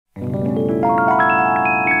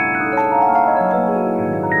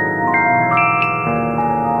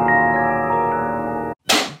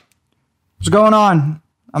going on?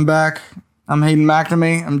 I'm back. I'm Hayden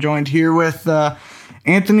McNamee. I'm joined here with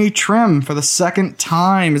Anthony Trim for the second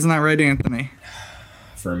time. Isn't that right, Anthony?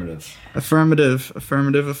 Affirmative.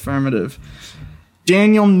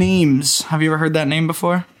 Daniel Neems. Have you ever heard that name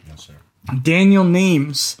before? No, sir. Daniel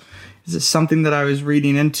Neems. This is something that I was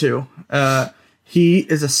reading into. He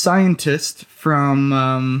is a scientist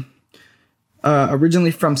from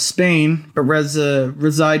originally from Spain, but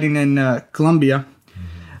residing in Colombia.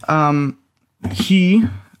 He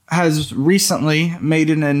has recently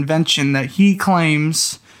made an invention that he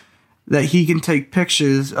claims that he can take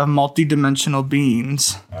pictures of multidimensional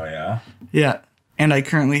beings. Oh, yeah? Yeah. And I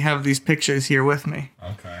currently have these pictures here with me.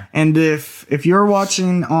 Okay. And if you're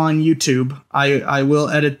watching on YouTube, I will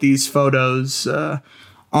edit these photos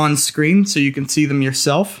on screen so you can see them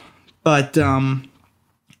yourself. But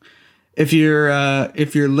if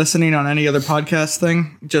you're listening on any other podcast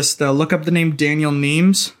thing, just look up the name Daniel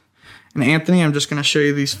Neems. And Anthony, I'm just going to show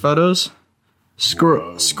you these photos.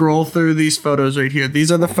 Scroll through these photos right here.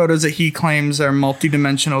 These are the photos that he claims are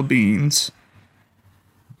multidimensional beings.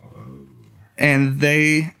 And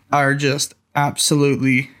they are just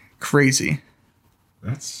absolutely crazy.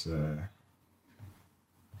 That's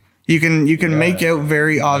you can make out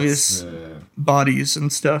very obvious bodies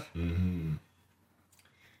and stuff. Mm-hmm.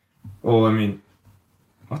 Well, I mean,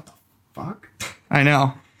 what the fuck? I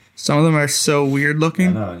know. Some of them are so weird looking.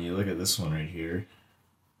 I know, and you look at this one right here.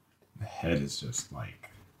 The head is just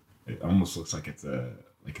like, it almost looks like it's a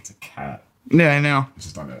cat. Yeah, I know. It's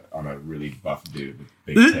just on a really buff dude with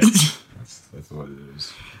big tits. That's what it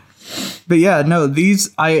is. But yeah, no,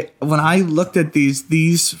 when I looked at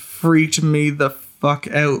these freaked me the fuck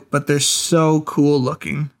out, but they're so cool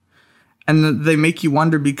looking. And they make you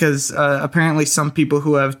wonder because apparently some people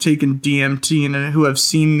who have taken DMT and who have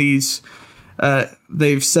seen these,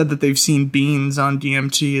 they've said that they've seen beings on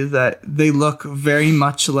DMT, is that they look very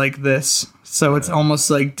much like this. So it's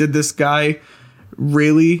almost like, did this guy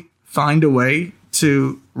really find a way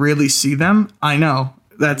to really see them? I know.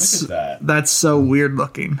 That's so weird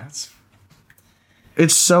looking.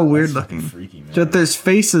 It's so weird looking. Freaky, man. That there's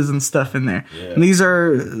faces and stuff in there. Yeah. And these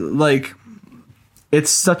are like,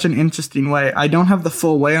 it's such an interesting way. I don't have the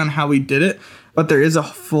full way on how he did it, but there is a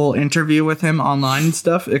full interview with him online and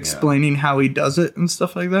stuff explaining how he does it and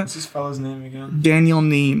stuff like that. What's this fellow's name again? Daniel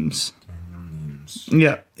Neems.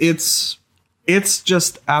 Yeah, it's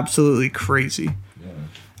just absolutely crazy.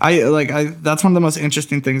 Yeah. That's one of the most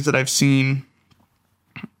interesting things that I've seen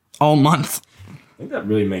all month. I think that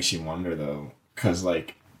really makes you wonder though, because I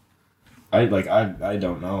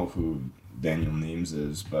don't know who Daniel Neems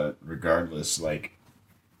is, but regardless, the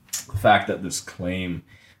fact that this claim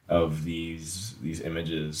of these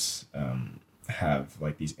images have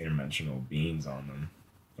these interdimensional beings on them,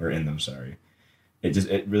 or in them, sorry,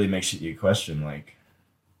 it really makes you question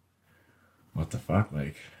what the fuck,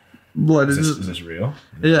 what is this real?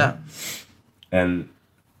 Yeah. And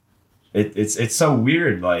it's so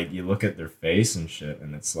weird. You look at their face and shit,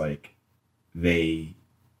 and it's they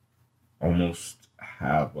almost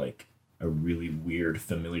have a really weird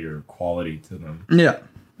familiar quality to them. Yeah.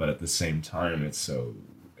 But at the same time, it's so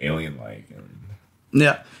alien-like.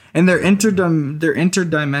 Yeah, and they're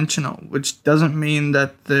interdimensional, which doesn't mean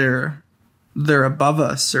that they're above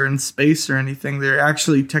us or in space or anything. They're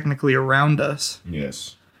actually technically around us.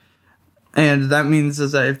 Yes. And that means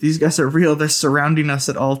is that if these guys are real, they're surrounding us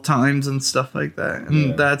at all times and stuff like that.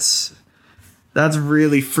 And that's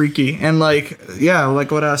really freaky. And what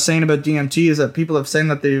I was saying about DMT is that people have saying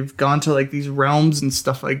that they've gone to these realms and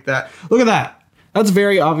stuff like that. Look at that. That's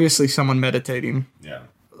very obviously someone meditating. Yeah.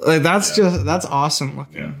 That's awesome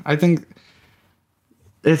looking. Yeah. I think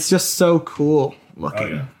it's just so cool looking. Oh,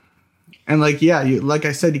 yeah. And like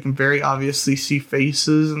I said, you can very obviously see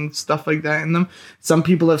faces and stuff like that in them. Some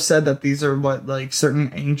people have said that these are what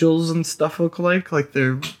certain angels and stuff look like.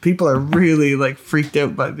 People are really freaked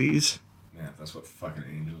out by these. Yeah, that's what fucking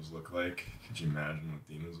angels look like. Could you imagine what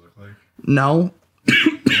demons look like? No.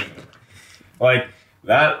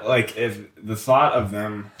 If the thought of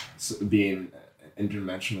them being an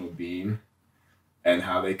interdimensional being and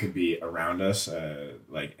how they could be around us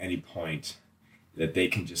any point, that they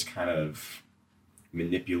can just kind of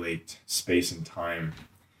manipulate space and time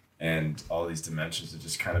and all these dimensions to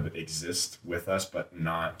just kind of exist with us, but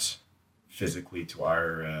not physically to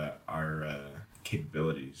our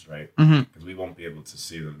capabilities, right? Because we won't be able to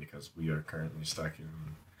see them because we are currently stuck in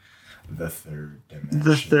the third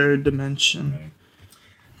dimension. Right?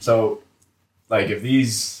 So, if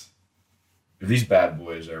these bad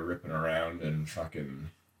boys are ripping around and fucking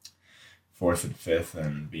 4th and 5th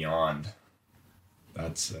and beyond,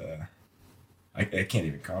 that's I can't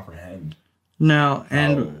even comprehend. No,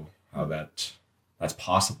 and how that's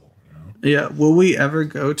possible, you know? Yeah, will we ever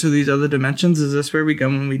go to these other dimensions? Is this where we go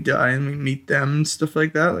when we die and we meet them and stuff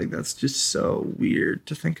like that? Like, that's just so weird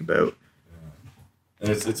to think about. Yeah.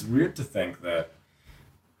 And it's weird to think that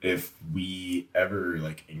if we ever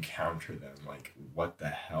like encounter them, like what the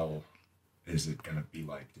hell is it gonna be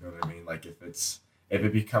like? You know what I mean? Like if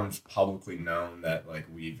it becomes publicly known that like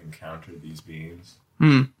we've encountered these beings,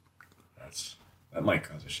 that might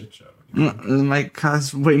cause a shit show. You know? It might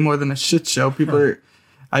cause way more than a shit show.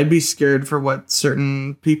 I'd be scared for what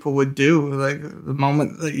certain people would do. Like the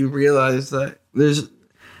moment that you realize that there's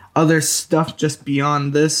other stuff just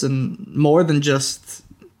beyond this and more than just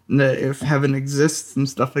if heaven exists and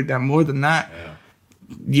stuff like that, more than that,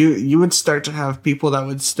 you would start to have people that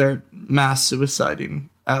would start mass suiciding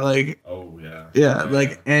at like,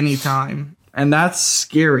 like any time. And that's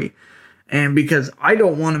scary. And because I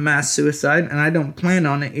don't want a mass suicide and I don't plan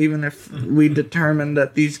on it, even if we determine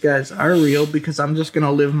that these guys are real, because I'm just going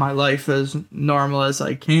to live my life as normal as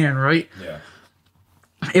I can, right? Yeah.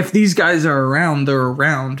 If these guys are around, they're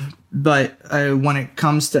around. But when it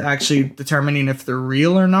comes to actually determining if they're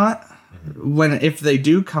real or not, if they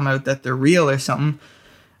do come out that they're real or something,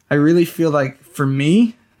 I really feel like for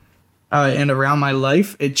me and around my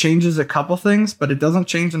life, it changes a couple things, but it doesn't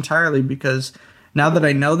change entirely because now that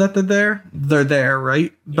I know that they're there,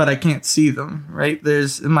 right? But I can't see them, right?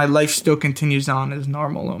 My life still continues on as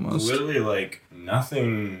normal almost. Literally, like,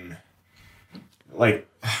 nothing... Like,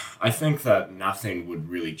 I think that nothing would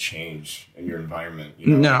really change in your environment. You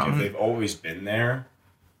know? No. Like, if they've always been there,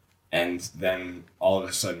 and then all of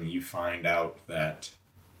a sudden you find out that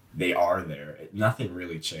they are there, nothing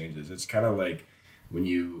really changes. It's kind of like when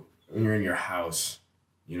you're in your house,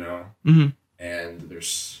 you know? Mm-hmm. And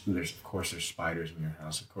there's of course there's spiders in your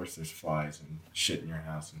house, of course there's flies and shit in your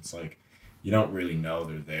house, and it's like you don't really know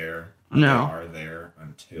they're there. No. They are there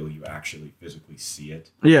until you actually physically see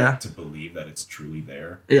it. Yeah. To believe that it's truly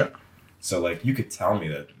there. Yeah. So like you could tell me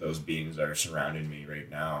that those beings are surrounding me right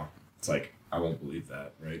now. It's like I won't believe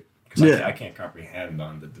that, right? Because I can't comprehend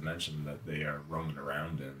on the dimension that they are roaming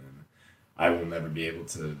around in, and I will never be able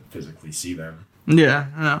to physically see them. Yeah,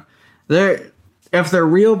 I know. If they're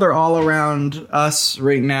real, they're all around us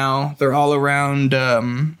right now. They're all around.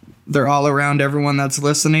 They're all around everyone that's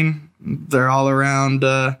listening. They're all around.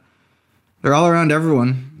 They're all around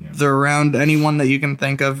everyone. Yeah. They're around anyone that you can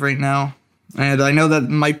think of right now. And I know that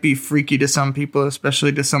might be freaky to some people,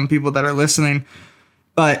 especially to some people that are listening.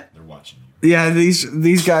 But they're watching you. Yeah,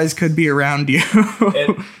 these guys could be around you.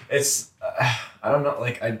 It's I don't know.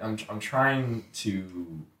 Like I'm trying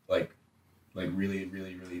to like really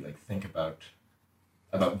like think about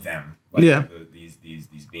them, like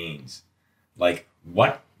these beings, like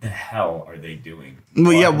what the hell are they doing?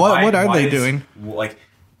 Well, what are they doing? Like,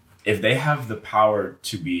 if they have the power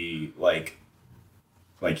to be like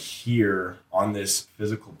here on this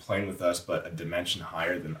physical plane with us, but a dimension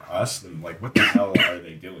higher than us, then like what the hell are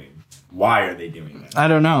they doing? Why are they doing that? I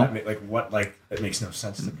don't know. That makes no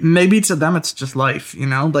sense to me. Maybe to them it's just life, you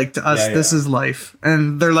know? Like to us, this is life.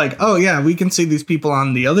 And they're like, oh yeah, we can see these people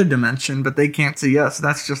on the other dimension, but they can't see us.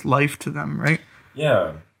 That's just life to them, right?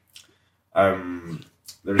 Yeah. There's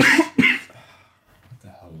what the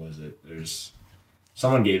hell was it?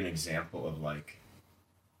 Someone gave an example of like,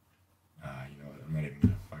 you know what? I'm not even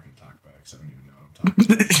gonna fucking talk about it because I don't even know what I'm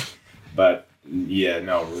talking about. But yeah,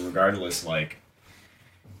 no. Regardless, like,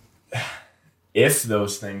 if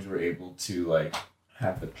those things were able to like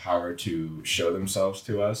have the power to show themselves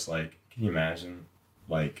to us, like, can you imagine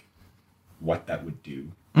like what that would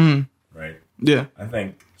do? Right? Yeah. I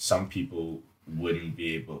think some people wouldn't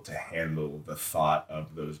be able to handle the thought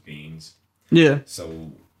of those beings. Yeah.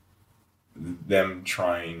 So them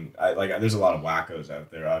trying, there's a lot of wackos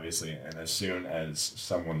out there, obviously, and as soon as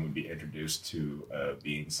someone would be introduced to a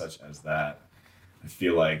being such as that, I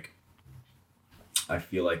feel like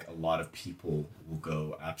a lot of people will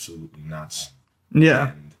go absolutely nuts.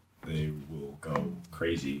 Yeah. And they will go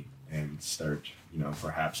crazy and start, you know,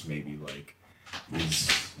 perhaps maybe like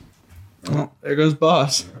these. Oh, there goes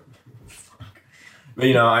boss. But,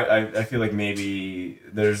 you know, I feel like maybe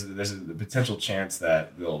there's a potential chance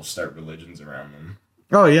that they'll start religions around them.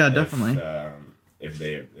 Oh yeah, definitely. If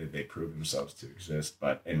they prove themselves to exist,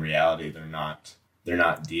 but in reality they're not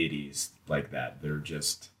deities like that.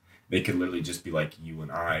 They could literally just be like you and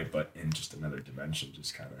I, but in just another dimension,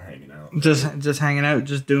 just kind of hanging out. Just hanging out,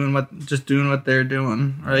 just doing what they're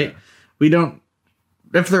doing, right? Yeah. We don't.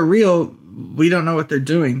 If they're real, we don't know what they're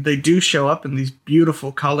doing. They do show up in these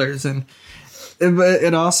beautiful colors, and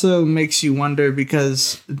it also makes you wonder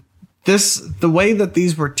because the way that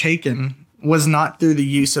these were taken was not through the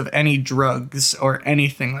use of any drugs or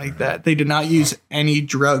anything like that. They did not use any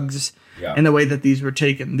drugs in the way that these were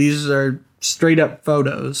taken. These are straight up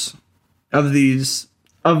photos of these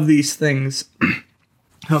things.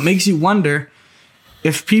 So it makes you wonder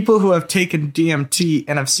if people who have taken DMT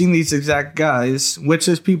and have seen these exact guys, which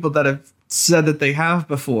is people that have said that they have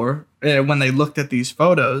before when they looked at these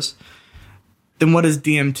photos, then what is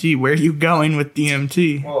DMT? Where are you going with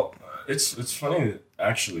DMT? Well, it's funny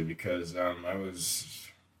actually because I was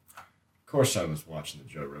watching the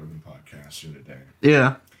Joe Rogan podcast the other day.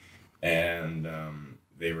 Yeah. And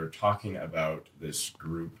they were talking about this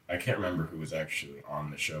group. I can't remember who was actually on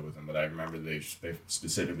the show with them, but I remember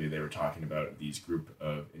they were talking about these group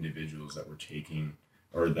of individuals that were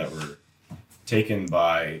taken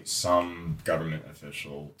by some government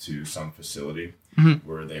official to some facility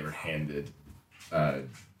where they were handed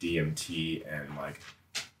DMT and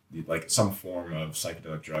like some form of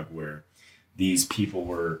psychedelic drug where these people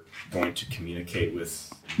were going to communicate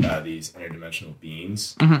with these interdimensional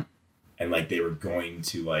beings. And like they were going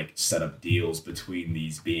to like set up deals between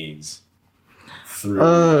these beings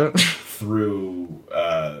through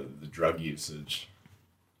the drug usage.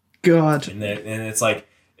 God. And it's like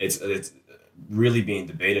it's really being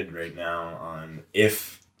debated right now on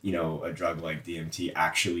if, you know, a drug like DMT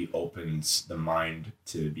actually opens the mind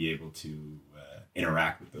to be able to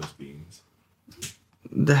interact with those beings.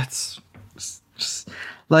 That's just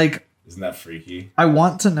like, isn't that freaky? I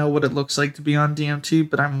want to know what it looks like to be on DMT,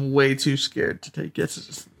 but I'm way too scared to take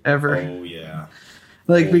it ever. Oh yeah.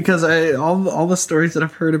 Because all the stories that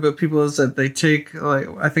I've heard about people is that they take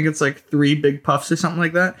I think it's 3 big puffs or something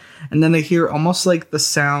like that, and then they hear almost like the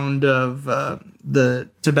sound of the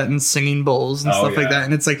Tibetan singing bowls and stuff like that,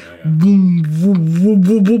 and it's like boom, boom, boom,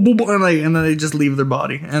 boom, boom, boom, and then they just leave their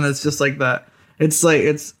body, and it's just like that. It's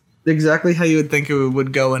exactly how you would think it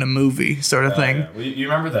would go in a movie sort of thing. Yeah. Well, you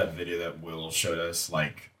remember that video that Will showed us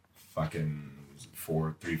fucking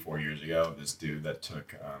 4 years ago? This dude that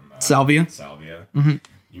took Salvia. Mm-hmm. You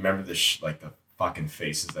remember the fucking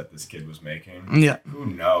faces that this kid was making? Yeah. Who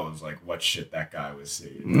knows what shit that guy was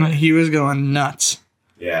seeing? He was going nuts.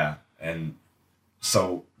 Yeah, and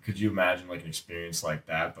so could you imagine an experience like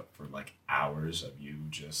that, but for hours of you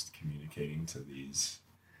just communicating to these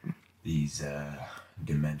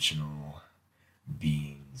dimensional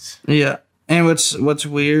beings? Yeah, and what's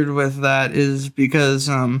weird with that is because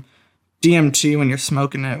DMT, when you're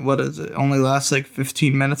smoking it, what is it? Only lasts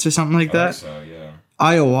 15 minutes or something like that. So yeah.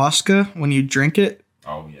 Ayahuasca, when you drink it,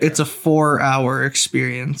 it's a 4-hour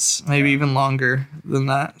experience, maybe even longer than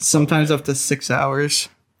that. Sometimes up to 6 hours.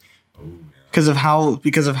 Oh yeah.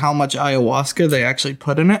 Because of how much ayahuasca they actually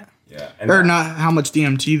put in it. Yeah. Not how much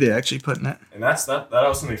DMT they actually put in it. And that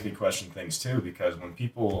also makes me question things too, because when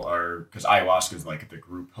people because ayahuasca is the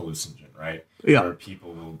group hallucinogen, right? Yeah. Where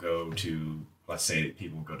people will go to, let's say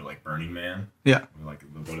people go to Burning Man. Yeah.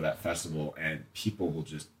 They'll go to that festival and people will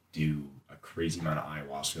just do a crazy amount of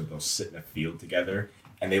ayahuasca. They'll sit in a field together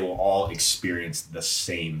and they will all experience the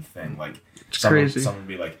same thing. Someone will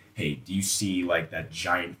be like, hey, do you see that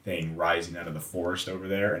giant thing rising out of the forest over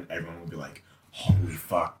there? And everyone will be like, holy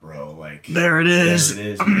fuck, bro. There it is. There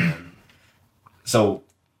it is, man. So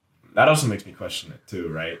that also makes me question it too,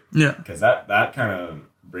 right? Yeah. Because that kind of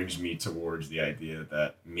brings me towards the idea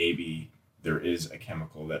that maybe there is a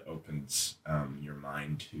chemical that opens your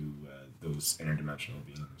mind to those interdimensional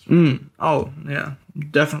beings. Right? Oh, yeah,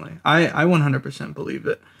 definitely. I 100% believe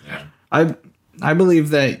it. Yeah. I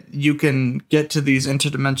believe that you can get to these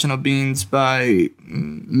interdimensional beings by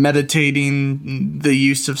meditating, the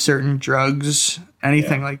use of certain drugs,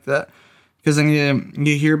 anything like that. Because then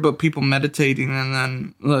you hear about people meditating and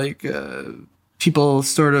then people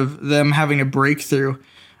sort of them having a breakthrough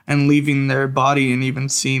and leaving their body and even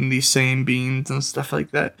seeing these same beings and stuff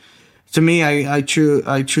like that. To me, I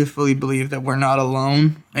truthfully believe that we're not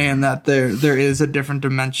alone and that there is a different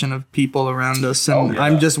dimension of people around us. And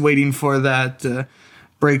I'm just waiting for that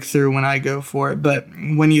breakthrough when I go for it. But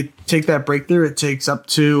when you take that breakthrough, it takes up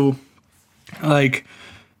to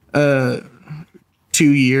 2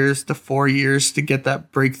 years to 4 years to get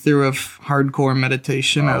that breakthrough of hardcore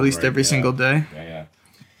meditation, at least every single day. Yeah.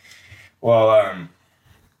 Well,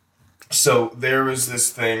 so there was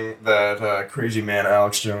this thing that crazy man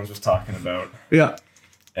Alex Jones was talking about. Yeah.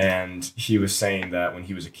 And he was saying that when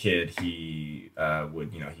he was a kid, he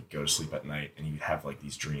would, he'd go to sleep at night and he'd have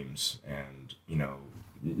these dreams. And,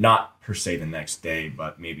 not per se the next day,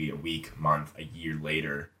 but maybe a week, month, a year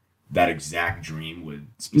later, that exact dream would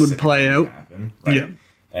play out. Happen, right? Yeah.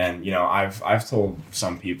 And, I've told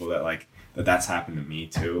some people that that's happened to me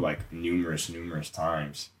too, numerous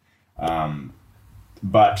times.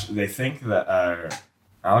 But they think that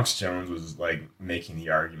Alex Jones was like making the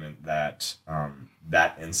argument that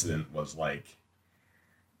that incident was like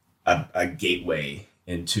a gateway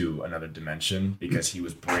into another dimension because he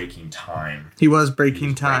was breaking time. He was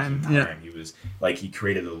breaking time. Yeah. He was like, he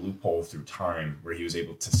created a loophole through time where he was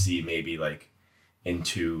able to see maybe like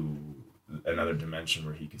into another dimension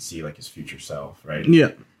where he could see like his future self, right?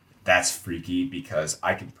 Yeah. That's freaky because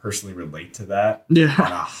I can personally relate to that Yeah.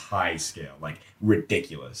 on a high scale, like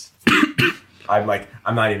ridiculous. I'm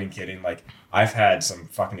not even kidding. Like, I've had some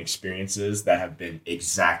fucking experiences that have been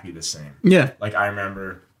exactly the same. Yeah. Like, I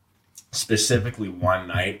remember specifically one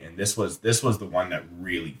night, and this was the one that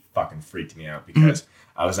really fucking freaked me out because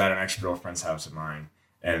I was at an ex-girlfriend's house of mine,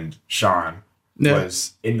 and Sean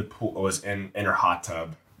was in the pool, was in her hot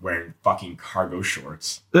tub wearing fucking cargo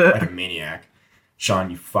shorts like a maniac.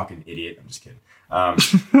 Sean, you fucking idiot. I'm just kidding.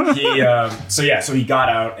 So he got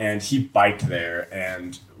out and he biked there,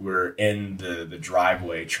 and we're in the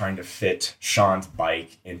driveway trying to fit Sean's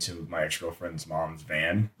bike into my ex-girlfriend's mom's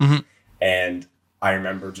van. Mm-hmm. And I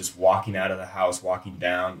remember just walking out of the house, walking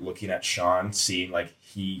down, looking at Sean, seeing like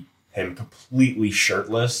him completely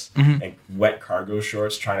shirtless and wet cargo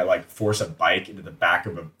shorts, trying to like force a bike into the back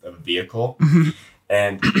of a vehicle.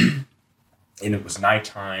 And it was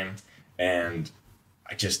nighttime, and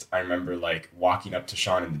I remember like walking up to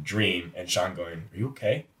Sean in the dream and Sean going, "Are you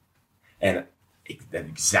okay?" And that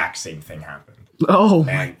exact same thing happened. Oh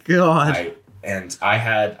my God.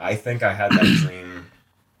 I think I had that dream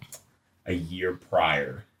a year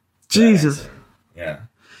prior. Jesus. Yeah.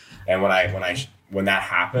 And when that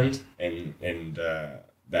happened and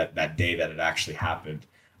that day that it actually happened,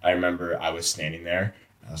 I remember I was standing there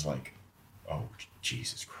and I was like, "Oh,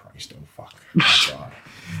 Jesus Christ, oh fuck, oh God."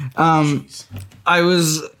 I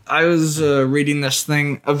was reading this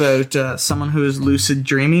thing about someone who is lucid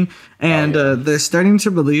dreaming, and they're starting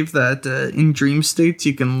to believe that in dream states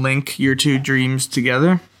you can link your two dreams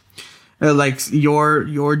together, like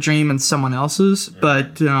your dream and someone else's.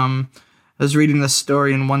 But I was reading this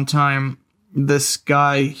story, and one time this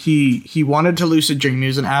guy he wanted to lucid dream. He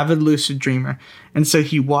was an avid lucid dreamer, and so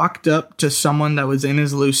he walked up to someone that was in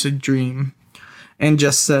his lucid dream and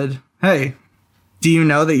just said, "Hey, do you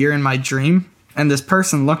know that you're in my dream?" And this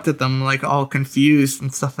person looked at them like all confused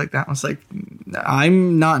and stuff like that. I was like,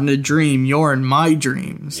 "I'm not in a dream. You're in my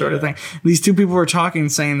dream," sort of thing. These two people were talking,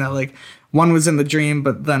 saying that like one was in the dream,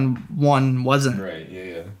 but then one wasn't. Right.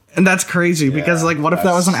 Yeah. And that's crazy because like, what if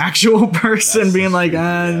that was an actual person being like,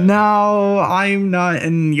 "No, I'm not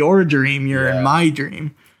in your dream. You're in my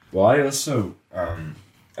dream." Well, I also,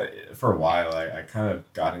 for a while, I kind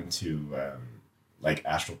of got into like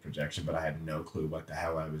astral projection, but I had no clue what the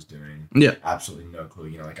hell I was doing. Yeah. Absolutely no clue.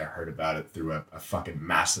 You know, like I heard about it through a fucking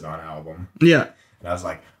Mastodon album. Yeah. And I was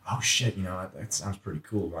like, "Oh shit, you know, that sounds pretty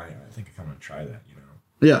cool. I think I kind of want to try that, you know."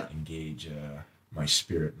 Yeah. Engage my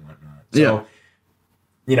spirit and whatnot. So,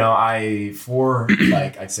 you know, for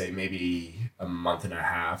like, I'd say maybe a month and a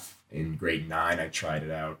half in grade 9, I tried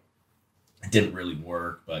it out. It didn't really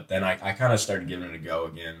work, but then I kind of started giving it a go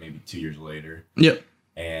again, maybe 2 years later. Yep.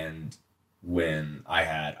 And when I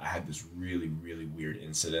had this really, really weird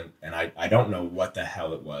incident, and I don't know what the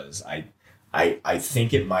hell it was. I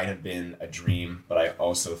think it might have been a dream, but I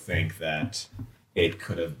also think that it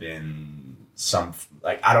could have been some,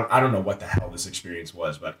 like, I don't know what the hell this experience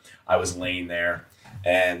was, but I was laying there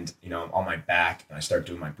and, you know, on my back, and I start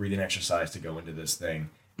doing my breathing exercise to go into this thing.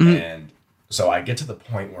 And so I get to the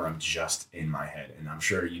point where I'm just in my head, and I'm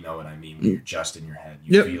sure you know what I mean when you're just in your head.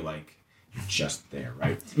 You feel like you're just there,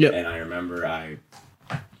 right? Yep. And I remember I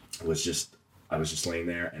was just laying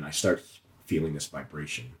there, and I start feeling this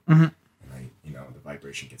vibration. And the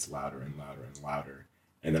vibration gets louder and louder and louder.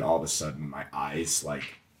 And then all of a sudden my eyes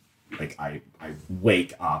like I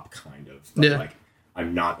wake up kind of. But like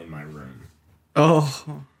I'm not in my room.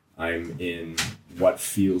 Oh. I'm in what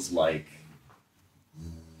feels like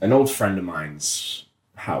an old friend of mine's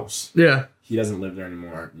house. Yeah. He doesn't live there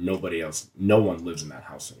anymore. No one lives in that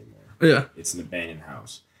house anymore. Yeah. It's an abandoned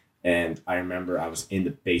house. And I remember I was in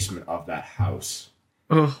the basement of that house.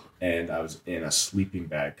 Oh. And I was in a sleeping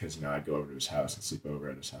bag because, you know, I'd go over to his house and sleep over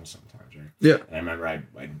at his house sometimes, right? Yeah. And I remember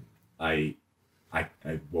I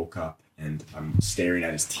woke up and I'm staring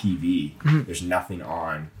at his TV. There's nothing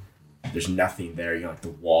on. There's nothing there. You know, like the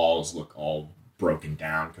walls look all broken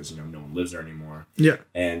down because, you know, no one lives there anymore. Yeah.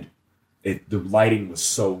 And the lighting was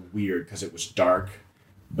so weird because it was dark,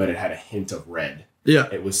 but it had a hint of red. Yeah.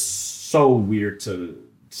 It was so weird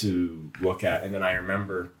to look at. And then I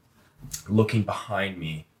remember looking behind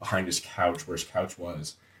his couch, where his couch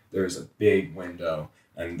was, there was a big window,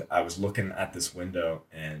 and I was looking at this window,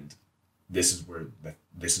 and this is where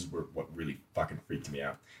what really fucking freaked me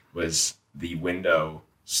out was the window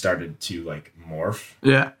started to like morph.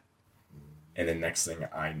 Yeah. And the next thing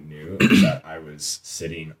I knew is that I was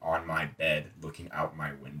sitting on my bed looking out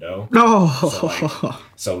my window. Oh.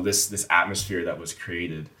 So this atmosphere that was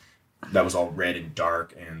created, that was all red and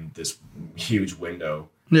dark, and this huge window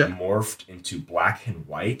morphed into black and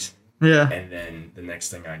white. Yeah. And then the next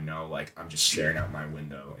thing I know, like, I'm just staring out my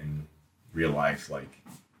window in real life, like,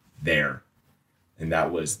 there. And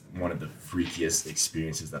that was one of the freakiest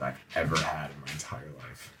experiences that I've ever had in my entire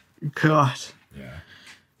life. God. Yeah.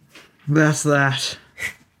 That's that.